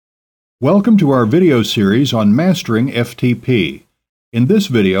Welcome to our video series on mastering FTP. In this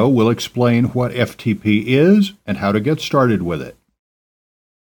video, we'll explain what FTP is and how to get started with it.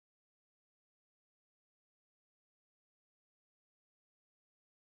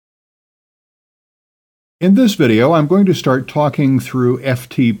 In this video, I'm going to start talking through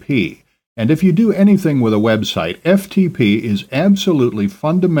FTP. And if you do anything with a website, FTP is absolutely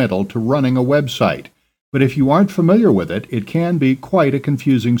fundamental to running a website. But if you aren't familiar with it, it can be quite a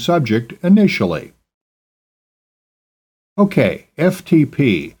confusing subject initially. Okay,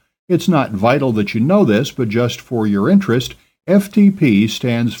 FTP. It's not vital that you know this, but just for your interest, FTP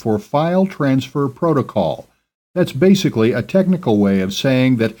stands for File Transfer Protocol. That's basically a technical way of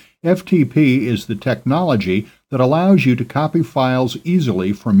saying that FTP is the technology that allows you to copy files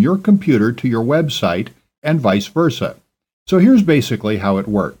easily from your computer to your website and vice versa. So here's basically how it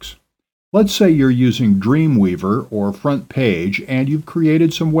works. Let's say you're using Dreamweaver or Front Page and you've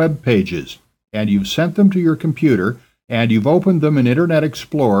created some web pages and you've sent them to your computer and you've opened them in Internet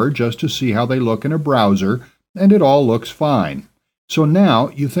Explorer just to see how they look in a browser, and it all looks fine. So now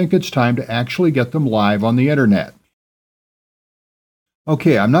you think it's time to actually get them live on the Internet.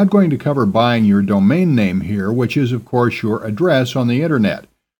 Okay, I'm not going to cover buying your domain name here, which is of course your address on the Internet.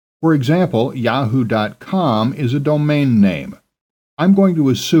 For example, yahoo.com is a domain name. I'm going to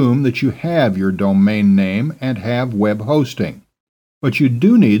assume that you have your domain name and have web hosting. But you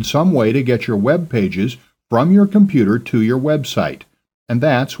do need some way to get your web pages from your computer to your website, and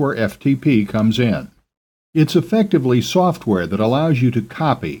that's where FTP comes in. It's effectively software that allows you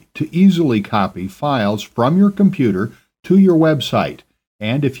to easily copy files from your computer to your website,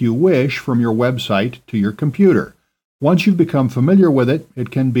 and if you wish, from your website to your computer. Once you've become familiar with it,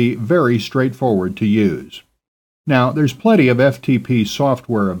 it can be very straightforward to use. Now, there's plenty of FTP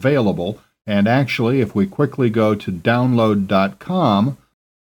software available, and actually, if we quickly go to download.com,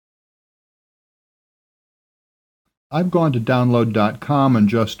 I've gone to download.com and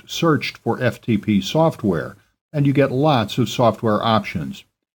just searched for FTP software, and you get lots of software options.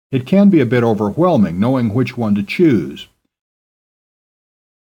 It can be a bit overwhelming knowing which one to choose.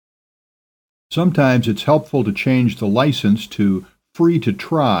 Sometimes it's helpful to change the license to free to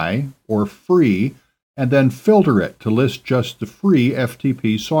try or free, and then filter it to list just the free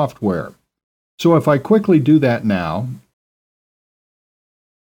FTP software. So if I quickly do that now,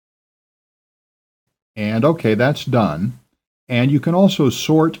 and okay, that's done. And you can also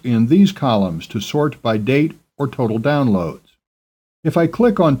sort in these columns to sort by date or total downloads. If I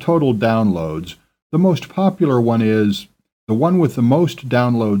click on total downloads, the most popular one is, the one with the most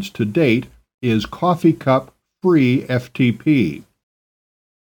downloads to date is Coffee Cup Free FTP.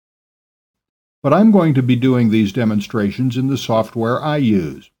 But I'm going to be doing these demonstrations in the software I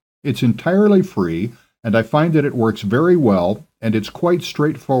use. It's entirely free, and I find that it works very well, and it's quite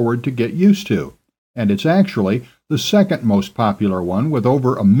straightforward to get used to. And it's actually the second most popular one with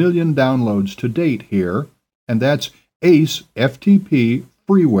over 1 million downloads to date here, and that's Ace FTP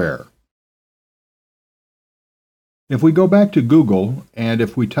Freeware. If we go back to Google, and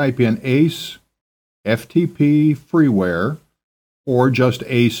if we type in Ace FTP Freeware, or just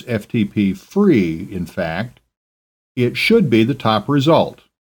Ace FTP Free, in fact, it should be the top result.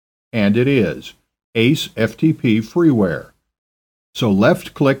 And it is, Ace FTP Freeware. So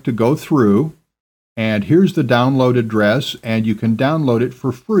left-click to go through, and here's the download address, and you can download it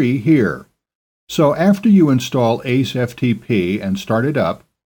for free here. So after you install Ace FTP and start it up,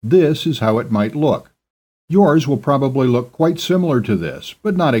 this is how it might look. Yours will probably look quite similar to this,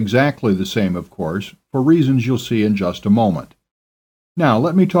 but not exactly the same, of course, for reasons you'll see in just a moment. Now,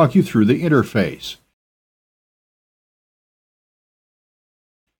 let me talk you through the interface.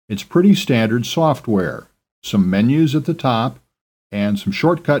 It's pretty standard software. Some menus at the top, and some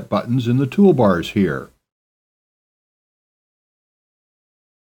shortcut buttons in the toolbars here.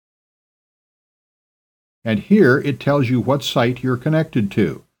 And here it tells you what site you're connected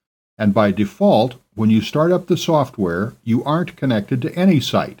to. And by default, when you start up the software, you aren't connected to any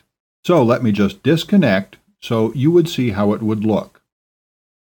site. So let me just disconnect so you would see how it would look.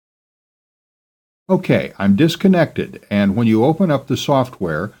 Okay, I'm disconnected, and when you open up the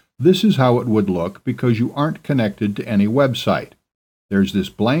software, this is how it would look because you aren't connected to any website. There's this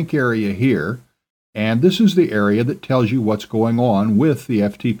blank area here, and this is the area that tells you what's going on with the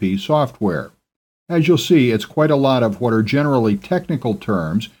FTP software. As you'll see, it's quite a lot of what are generally technical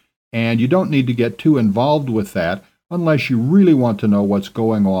terms, and you don't need to get too involved with that unless you really want to know what's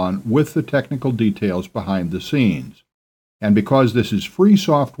going on with the technical details behind the scenes. And because this is free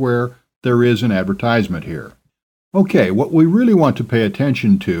software, there is an advertisement here. Okay, what we really want to pay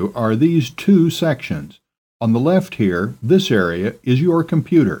attention to are these two sections. On the left here, this area is your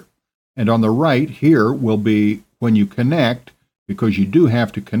computer. And on the right here will be when you connect, because you do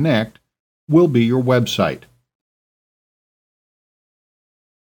have to connect, will be your website.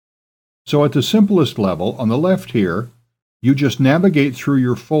 So at the simplest level, on the left here, you just navigate through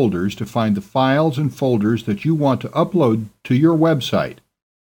your folders to find the files and folders that you want to upload to your website.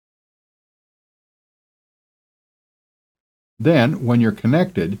 Then, when you're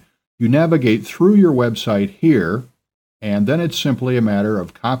connected, you navigate through your website here, and then it's simply a matter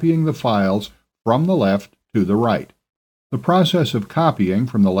of copying the files from the left to the right. The process of copying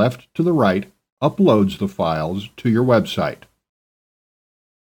from the left to the right uploads the files to your website.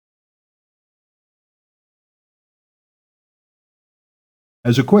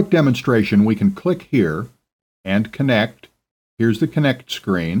 As a quick demonstration, we can click here and connect. Here's the connect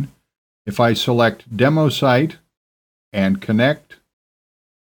screen. If I select Demo Site and connect,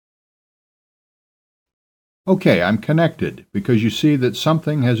 okay, I'm connected because you see that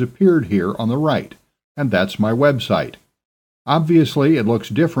something has appeared here on the right, and that's my website. Obviously, it looks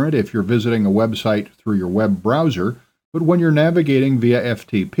different if you're visiting a website through your web browser, but when you're navigating via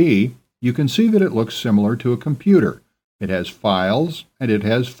FTP, you can see that it looks similar to a computer. It has files and it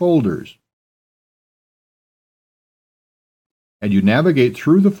has folders. And you navigate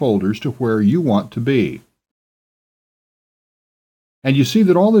through the folders to where you want to be. And you see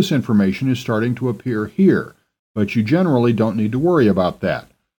that all this information is starting to appear here, but you generally don't need to worry about that.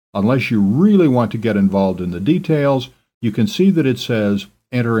 Unless you really want to get involved in the details, you can see that it says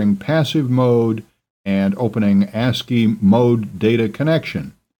entering passive mode and opening ASCII mode data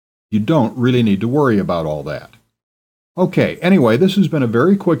connection. You don't really need to worry about all that. Okay, anyway, this has been a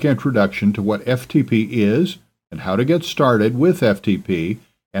very quick introduction to what FTP is and how to get started with FTP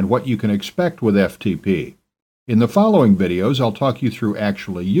and what you can expect with FTP. In the following videos, I'll talk you through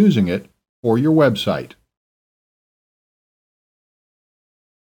actually using it for your website.